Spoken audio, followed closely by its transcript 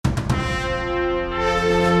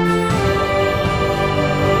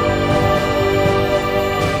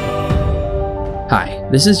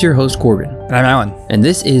This is your host Corbin. And I'm Alan. And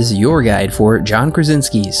this is your guide for John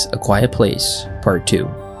Krasinski's A Quiet Place, Part 2.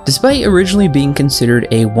 Despite originally being considered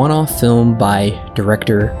a one-off film by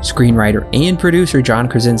director, screenwriter, and producer John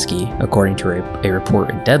Krasinski, according to a report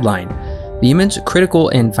in Deadline, the immense critical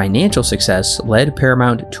and financial success led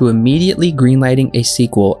Paramount to immediately greenlighting a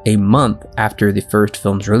sequel a month after the first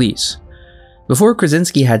film's release. Before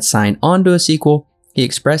Krasinski had signed on to a sequel, he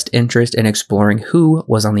expressed interest in exploring who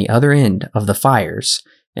was on the other end of the fires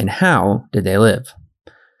and how did they live.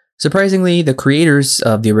 Surprisingly, the creators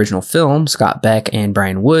of the original film, Scott Beck and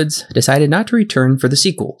Brian Woods, decided not to return for the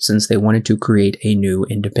sequel since they wanted to create a new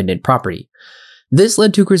independent property. This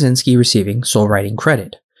led to Krasinski receiving sole writing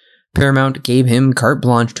credit. Paramount gave him carte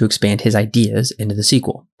blanche to expand his ideas into the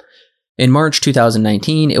sequel. In March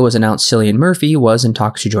 2019, it was announced Cillian Murphy was in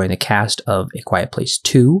talks to join the cast of A Quiet Place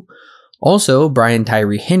 2. Also, Brian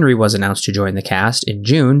Tyree Henry was announced to join the cast in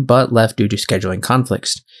June, but left due to scheduling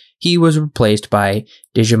conflicts. He was replaced by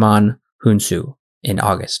Djimon Hounsou in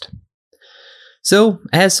August. So,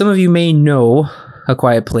 as some of you may know, A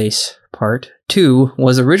Quiet Place Part 2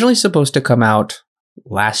 was originally supposed to come out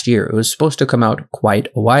last year. It was supposed to come out quite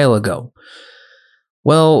a while ago.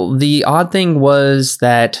 Well, the odd thing was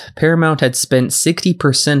that Paramount had spent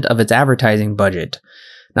 60% of its advertising budget.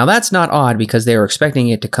 Now that's not odd because they were expecting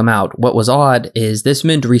it to come out. What was odd is this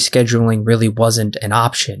meant rescheduling really wasn't an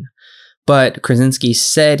option. But Krasinski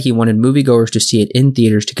said he wanted moviegoers to see it in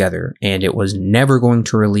theaters together, and it was never going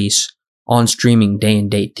to release on streaming day and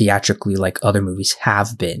date theatrically like other movies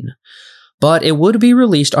have been. But it would be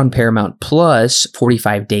released on Paramount Plus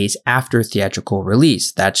 45 days after theatrical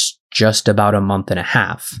release. That's just about a month and a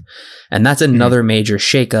half. And that's another major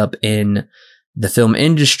shakeup in the film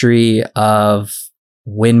industry of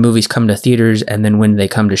when movies come to theaters and then when they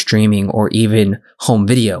come to streaming or even home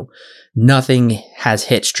video. Nothing has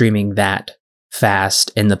hit streaming that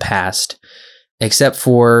fast in the past, except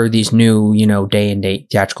for these new, day and date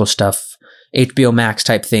theatrical stuff, HBO Max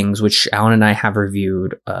type things, which Alan and I have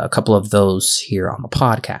reviewed a couple of those here on the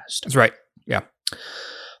podcast. That's right. Yeah.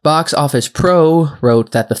 Box Office Pro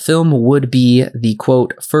wrote that the film would be the,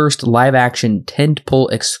 quote, first live-action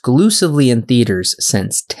tentpole exclusively in theaters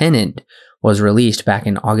since Tenet was released back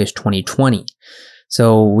in August 2020.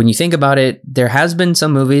 So when you think about it, there has been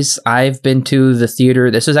some movies I've been to the theater.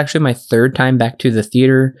 This is actually my third time back to the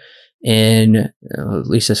theater in, at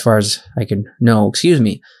least as far as I can know,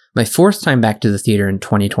 my fourth time back to the theater in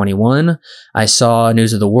 2021. I saw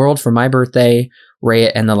News of the World for my birthday,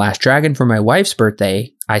 Raya and the Last Dragon for my wife's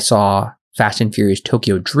birthday. I saw Fast and Furious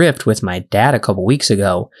Tokyo Drift with my dad a couple weeks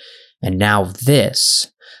ago, and now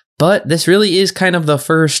this. But this really is kind of the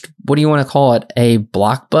first, what do you want to call it, a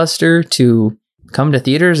blockbuster to come to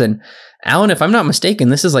theaters. And Alan, if I'm not mistaken,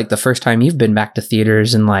 this is like the first time you've been back to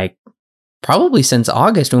theaters in probably since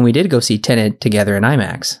August when we did go see Tenet together in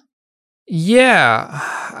IMAX. Yeah,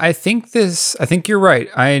 I think you're right.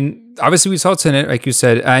 Obviously we saw Tenet, like you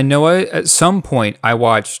said. I know at some point I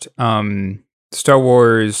watched Star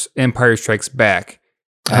Wars Empire Strikes Back.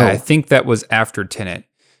 I think that was after Tenet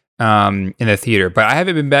in the theater, but I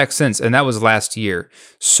haven't been back since, and that was last year.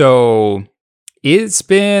 So it's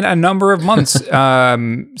been a number of months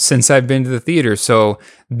since I've been to the theater. So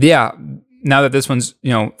yeah, now that this one's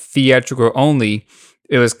theatrical only,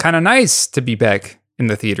 it was kind of nice to be back in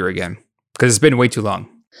the theater again because it's been way too long.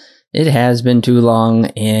 It has been too long,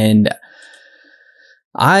 and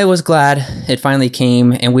I was glad it finally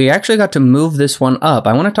came, and we actually got to move this one up.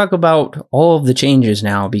 I want to talk about all of the changes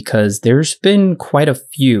now because there's been quite a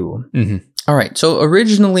few. Mm-hmm. All right, so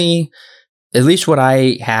originally, at least what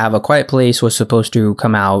I have, A Quiet Place was supposed to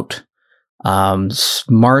come out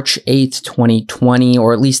March 8th, 2020,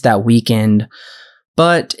 or at least that weekend,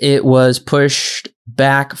 but it was pushed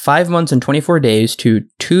back 5 months and 24 days to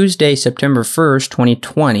Tuesday, September 1st,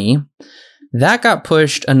 2020. That got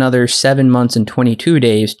pushed another 7 months and 22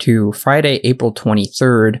 days to Friday, April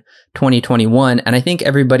 23rd, 2021, and I think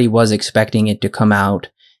everybody was expecting it to come out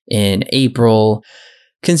in April,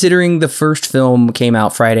 considering the first film came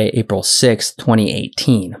out Friday, April 6th,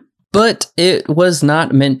 2018. But it was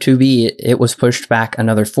not meant to be. It was pushed back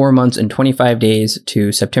another 4 months and 25 days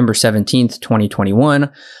to September 17th, 2021.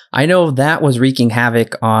 I know that was wreaking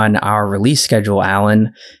havoc on our release schedule,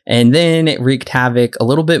 Alan. And then it wreaked havoc a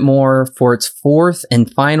little bit more for its fourth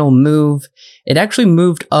and final move. It actually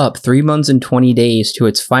moved up 3 months and 20 days to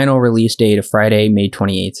its final release date of Friday, May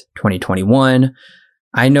 28th, 2021.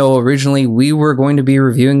 I know originally we were going to be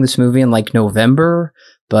reviewing this movie in November,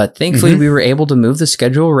 but thankfully we were able to move the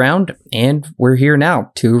schedule around, and we're here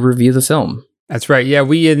now to review the film. That's right. Yeah,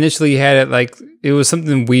 we initially had it it was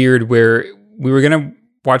something weird where we were going to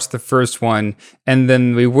watch the first one, and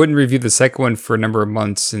then we wouldn't review the second one for a number of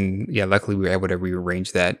months. And yeah, luckily we were able to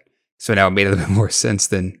rearrange that. So now it made a little bit more sense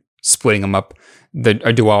than splitting them up,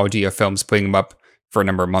 a duology of films, splitting them up for a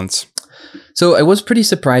number of months. So I was pretty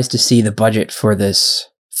surprised to see the budget for this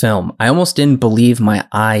film. I almost didn't believe my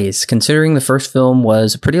eyes, considering the first film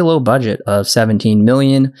was a pretty low budget of $17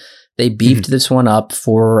 million. They beefed this one up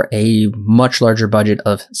for a much larger budget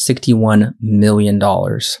of $61 million,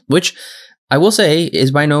 which I will say is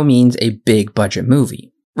by no means a big budget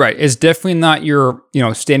movie. Right. It's definitely not your,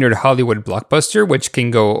 standard Hollywood blockbuster, which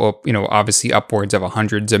can go up, obviously upwards of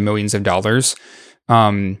hundreds of millions of dollars.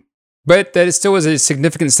 But that it still is a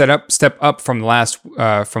significant step up from last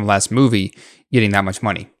movie getting that much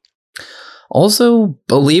money. Also,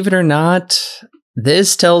 believe it or not,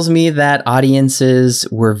 this tells me that audiences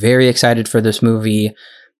were very excited for this movie.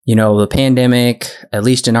 The pandemic, at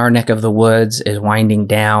least in our neck of the woods, is winding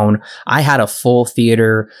down. I had a full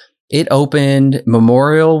theater. It opened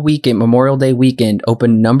Memorial Day weekend,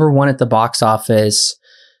 opened number 1 at the box office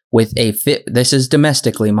with this is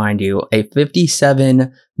domestically, mind you, a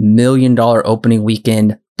 $57 million opening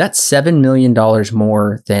weekend. That's $7 million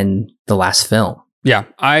more than the last film. Yeah,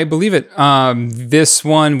 I believe it. This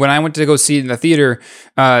one, when I went to go see it in the theater,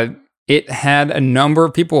 it had a number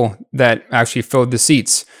of people that actually filled the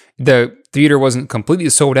seats. The theater wasn't completely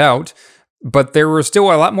sold out, but there were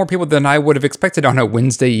still a lot more people than I would have expected on a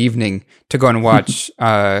Wednesday evening to go and watch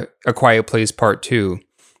A Quiet Place Part 2.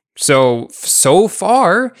 So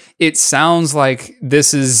far, it sounds like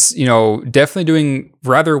this is, definitely doing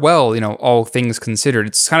rather well, all things considered.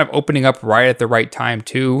 It's kind of opening up right at the right time,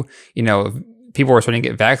 too. People are starting to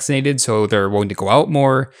get vaccinated, so they're willing to go out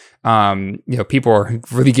more. People are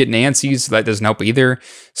really getting antsy, so that doesn't help either.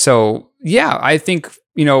 So, yeah, I think,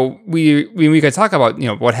 we could talk about,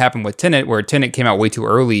 what happened with Tenet, where Tenet came out way too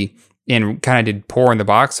early and kind of did poor in the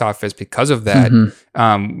box office because of that,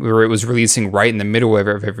 where it was releasing right in the middle of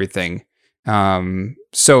everything.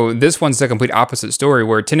 So this one's the complete opposite story,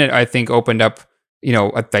 where Tenet, I think, opened up,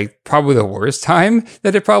 at like probably the worst time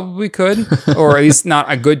that it probably could, or at least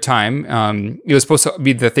not a good time. It was supposed to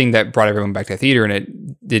be the thing that brought everyone back to theater, and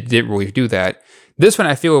it didn't really do that. This one,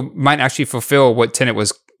 I feel, might actually fulfill what Tenet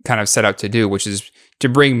was kind of set out to do, which is to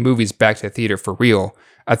bring movies back to theater for real.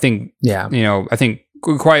 I think, I think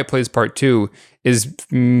Quiet Place Part 2 is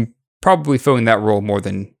probably filling that role more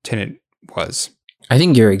than Tenet was. I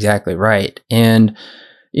think you're exactly right. And,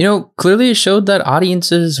 clearly it showed that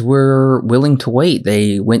audiences were willing to wait.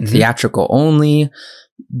 They went theatrical only.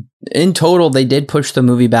 In total, they did push the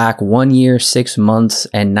movie back 1 year, 6 months,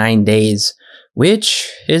 and 9 days, which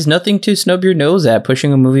is nothing to snub your nose at,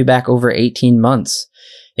 pushing a movie back over 18 months.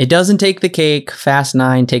 It doesn't take the cake. Fast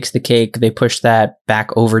 9 takes the cake. They pushed that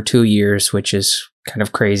back over 2 years, which is kind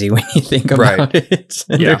of crazy when you think about it.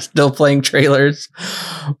 And they're still playing trailers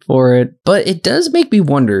for it. But it does make me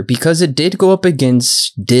wonder, because it did go up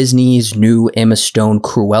against Disney's new Emma Stone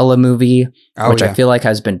Cruella movie, which I feel like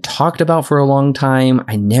has been talked about for a long time.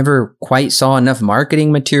 I never quite saw enough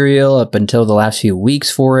marketing material up until the last few weeks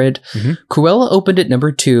for it. Cruella opened at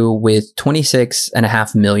number 2 with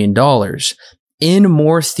 $26.5 million in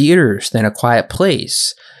more theaters than A Quiet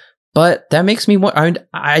Place. But that makes me want.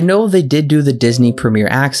 I know they did do the Disney Premier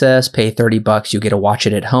Access, pay $30, you get to watch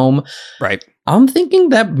it at home. Right. I'm thinking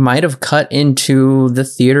that might have cut into the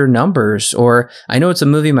theater numbers. Or I know it's a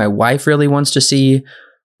movie my wife really wants to see.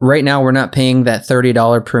 Right now, we're not paying that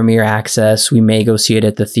 $30 Premier Access. We may go see it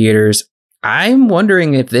at the theaters. I'm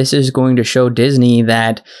wondering if this is going to show Disney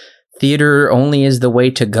that theater only is the way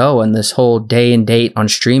to go, and this whole day and date on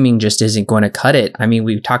streaming just isn't going to cut it. I mean,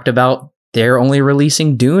 we've talked about they're only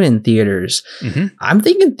releasing Dune in theaters. I'm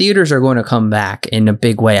thinking theaters are going to come back in a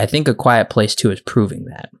big way. I think A Quiet Place 2 is proving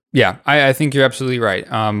that. Yeah, I think you're absolutely right.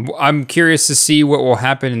 I'm curious to see what will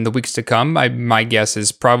happen in the weeks to come. My guess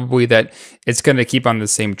is probably that it's going to keep on the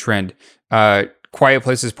same trend. Quiet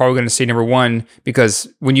Place is probably going to stay number 1, because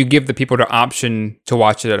when you give the people the option to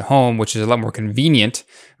watch it at home, which is a lot more convenient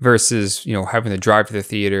versus, having to drive to the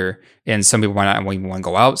theater, and some people might not even want to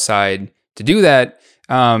go outside to do that.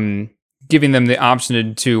 Giving them the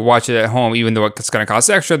option to watch it at home, even though it's going to cost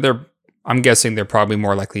extra, I'm guessing they're probably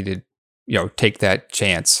more likely to, take that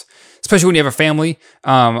chance. Especially when you have a family,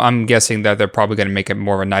 I'm guessing that they're probably going to make it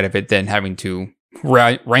more of a night of it than having to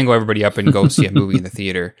wrangle everybody up and go see a movie in the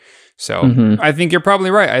theater. So I think you're probably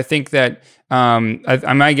right. I think that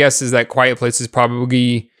my guess is that Quiet Place is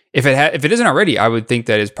probably, if it isn't already, I would think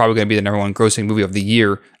that it's probably going to be the number 1 grossing movie of the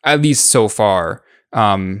year, at least so far.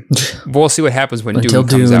 We'll see what happens when Dune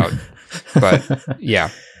comes out. But yeah.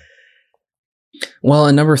 Well,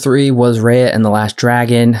 and number 3 was Raya and the Last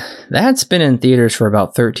Dragon. That's been in theaters for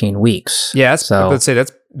about 13 weeks. Yeah, let's say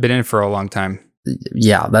that's been in for a long time.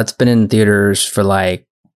 Yeah, that's been in theaters for like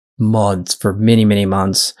months, for many, many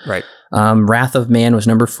months. Right. Wrath of Man was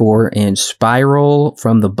number 4, and Spiral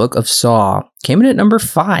from the Book of Saw came in at number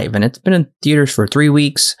 5, and it's been in theaters for 3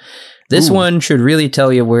 weeks. This one should really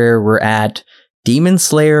tell you where we're at. Demon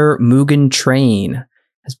Slayer Mugen Train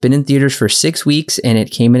has been in theaters for 6 weeks, and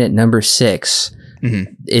it came in at number 6.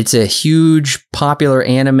 Mm-hmm. It's a huge, popular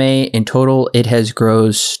anime. In total, it has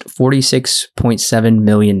grossed $46.7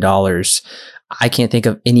 million. I can't think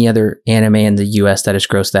of any other anime in the US that has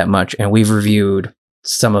grossed that much, and we've reviewed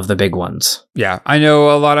some of the big ones. Yeah, I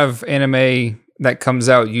know a lot of anime that comes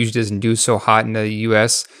out usually doesn't do so hot in the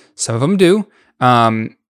US. Some of them do.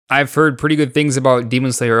 I've heard pretty good things about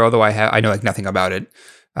Demon Slayer, although I know like nothing about it.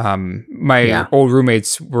 My old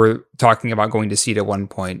roommates were talking about going to see it at one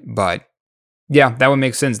point, but yeah, that one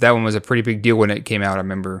makes sense. That one was a pretty big deal when it came out. I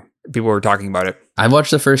remember people were talking about it. I've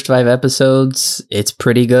watched the first 5 episodes. It's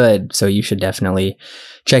pretty good, so you should definitely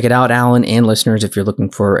check it out, Alan, and listeners, if you're looking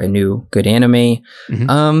for a new good anime.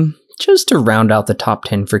 Mm-hmm. Just to round out the top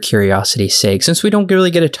 10 for curiosity's sake, since we don't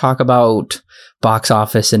really get to talk about box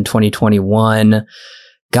office in 2021,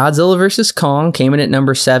 Godzilla vs. Kong came in at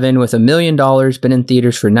number 7 with $1 million, been in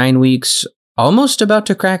theaters for 9 weeks, almost about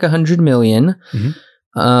to crack 100 million.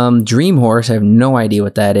 Mm-hmm. Dream Horse, I have no idea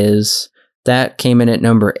what that is. That came in at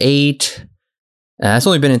number 8. That's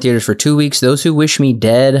only been in theaters for 2 weeks. Those Who Wish Me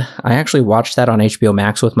Dead, I actually watched that on HBO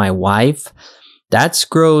Max with my wife. That's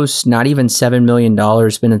grossed not even $7 million,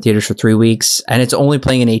 been in theaters for 3 weeks, and it's only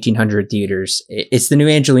playing in 1,800 theaters. It's the new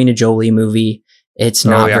Angelina Jolie movie. It's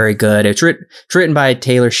not very good. It's written by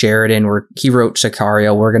Taylor Sheridan, where he wrote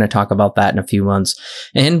Sicario. We're going to talk about that in a few months.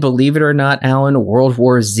 And believe it or not, Alan, World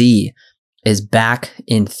War Z is back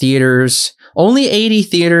in theaters. Only 80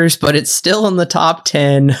 theaters, but it's still in the top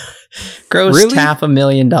 10. Grossed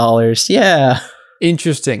 $500,000. Yeah.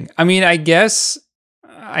 Interesting. I mean, I guess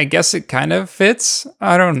it kind of fits.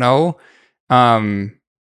 I don't know.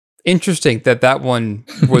 Interesting that one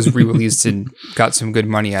was re-released and got some good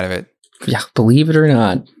money out of it. Yeah, believe it or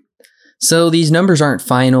not. So these numbers aren't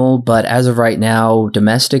final, but as of right now,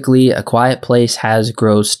 domestically, A Quiet Place has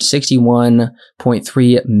grossed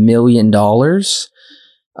 $61.3 million.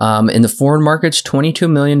 In the foreign markets,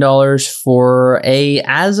 $22 million for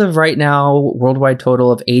as of right now, worldwide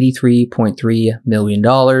total of $83.3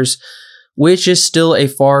 million, which is still a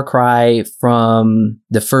far cry from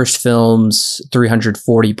the first film's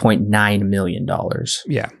 $340.9 million.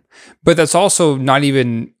 Yeah. But that's also not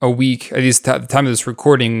even a week, at least at the time of this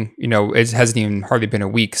recording, it hasn't even hardly been a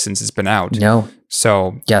week since it's been out. No.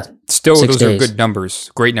 So yeah, still those days are good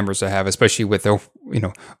numbers, great numbers to have, especially with a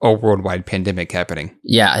worldwide pandemic happening.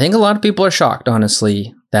 Yeah, I think a lot of people are shocked,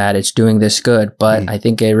 honestly, that it's doing this good, but I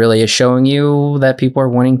think it really is showing you that people are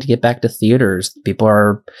wanting to get back to theaters.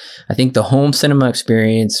 I think the home cinema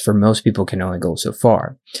experience for most people can only go so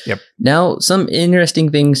far. Yep. Now, some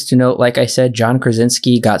interesting things to note. Like I said, John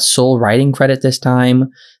Krasinski got sole writing credit this time.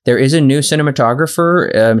 There is a new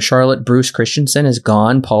cinematographer. Charlotte Bruce Christensen is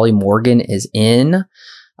gone. Polly Morgan is in.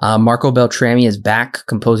 Marco Beltrami is back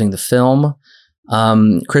composing the film.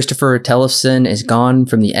 Christopher Tellefson is gone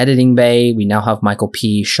from the editing bay. We now have Michael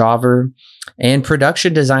P. Shaver. And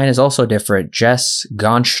production design is also different. Jess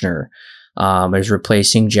Gonchner is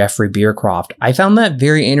replacing Jeffrey Beercroft. I found that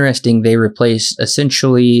very interesting. They replaced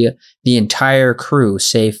essentially the entire crew,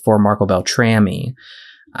 save for Marco Beltrami.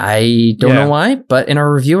 I don't know why, but in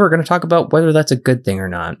our review, we're going to talk about whether that's a good thing or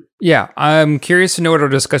not. Yeah, I'm curious to know what our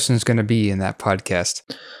discussion is going to be in that podcast.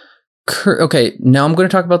 Okay, now I'm going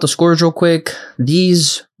to talk about the scores real quick.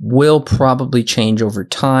 These will probably change over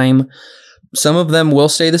time. Some of them will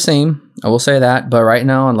stay the same. I will say that. But right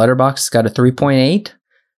now on Letterboxd, it's got a 3.8.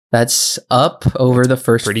 That's up over the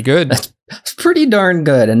first. Pretty good. That's pretty darn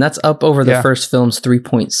good. And that's up over the first film's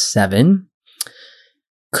 3.7.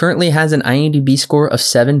 Currently has an IMDb score of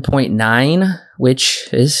 7.9, which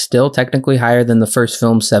is still technically higher than the first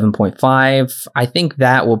film's 7.5. I think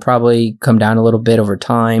that will probably come down a little bit over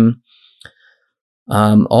time.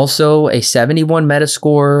 Also, a 71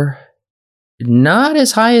 Metascore, not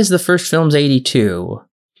as high as the first film's 82,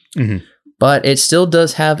 but it still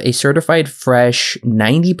does have a certified fresh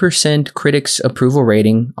 90% critics approval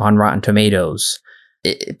rating on Rotten Tomatoes.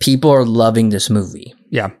 People are loving this movie.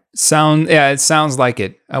 Yeah. It sounds like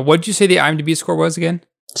it. What did you say the IMDb score was again?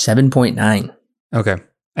 7.9. Okay.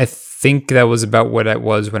 I think that was about what it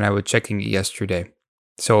was when I was checking it yesterday.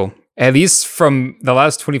 So at least from the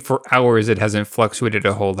last 24 hours, it hasn't fluctuated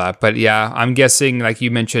a whole lot. But yeah, I'm guessing, like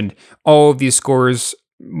you mentioned, all of these scores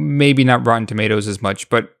maybe not Rotten Tomatoes as much,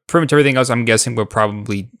 but pretty much everything else I'm guessing will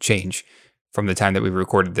probably change from the time that we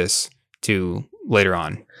recorded this to later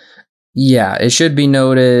on. Yeah, it should be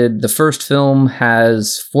noted the first film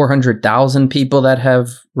has 400,000 people that have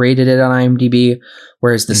rated it on IMDb,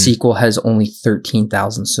 whereas the sequel has only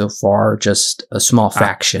 13,000 so far, just a small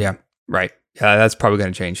fraction. Yeah, right. Yeah, that's probably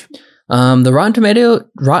going to change. The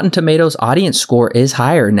Rotten Tomatoes audience score is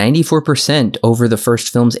higher, 94% over the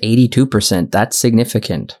first film's 82%. That's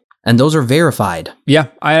significant. And those are verified. Yeah,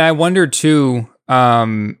 I wonder too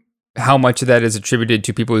how much of that is attributed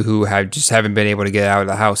to people who haven't been able to get out of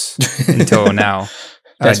the house until now.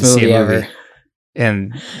 Best movie ever.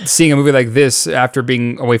 And seeing a movie like this after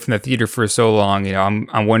being away from the theater for so long,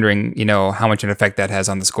 I'm wondering, how much an effect that has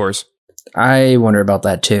on the scores. I wonder about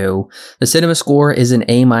that too. The cinema score is an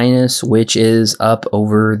A-, which is up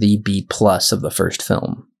over the B+ of the first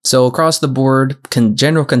film. So across the board,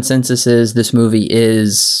 general consensus is this movie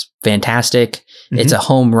is fantastic. It's a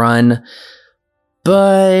home run,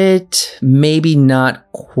 but maybe not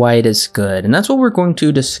quite as good. And that's what we're going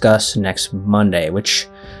to discuss next Monday, which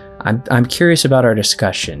I'm curious about our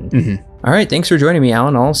discussion. All right, thanks for joining me,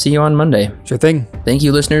 Alan. I'll see you on Monday. Sure thing. Thank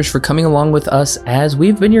you, listeners, for coming along with us as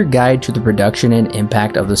we've been your guide to the production and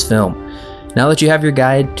impact of this film. Now that you have your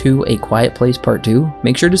guide to A Quiet Place Part 2,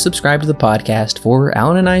 make sure to subscribe to the podcast for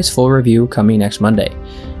Alan and I's full review coming next Monday.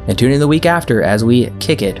 And tune in the week after as we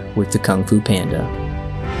kick it with the Kung Fu Panda.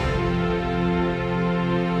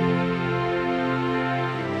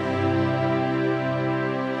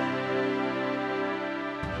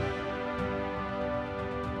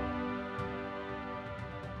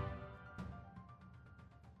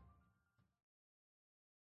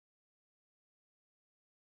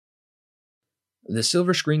 The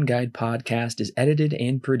Silver Screen Guide podcast is edited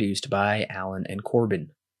and produced by Alan and Corbin.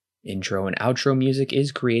 Intro and outro music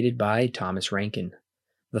is created by Thomas Rankin.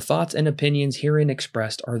 The thoughts and opinions herein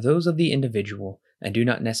expressed are those of the individual and do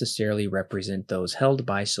not necessarily represent those held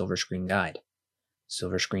by Silver Screen Guide.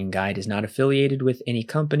 Silver Screen Guide is not affiliated with any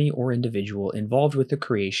company or individual involved with the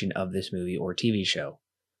creation of this movie or TV show.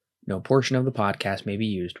 No portion of the podcast may be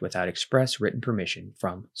used without express written permission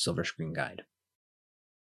from Silver Screen Guide.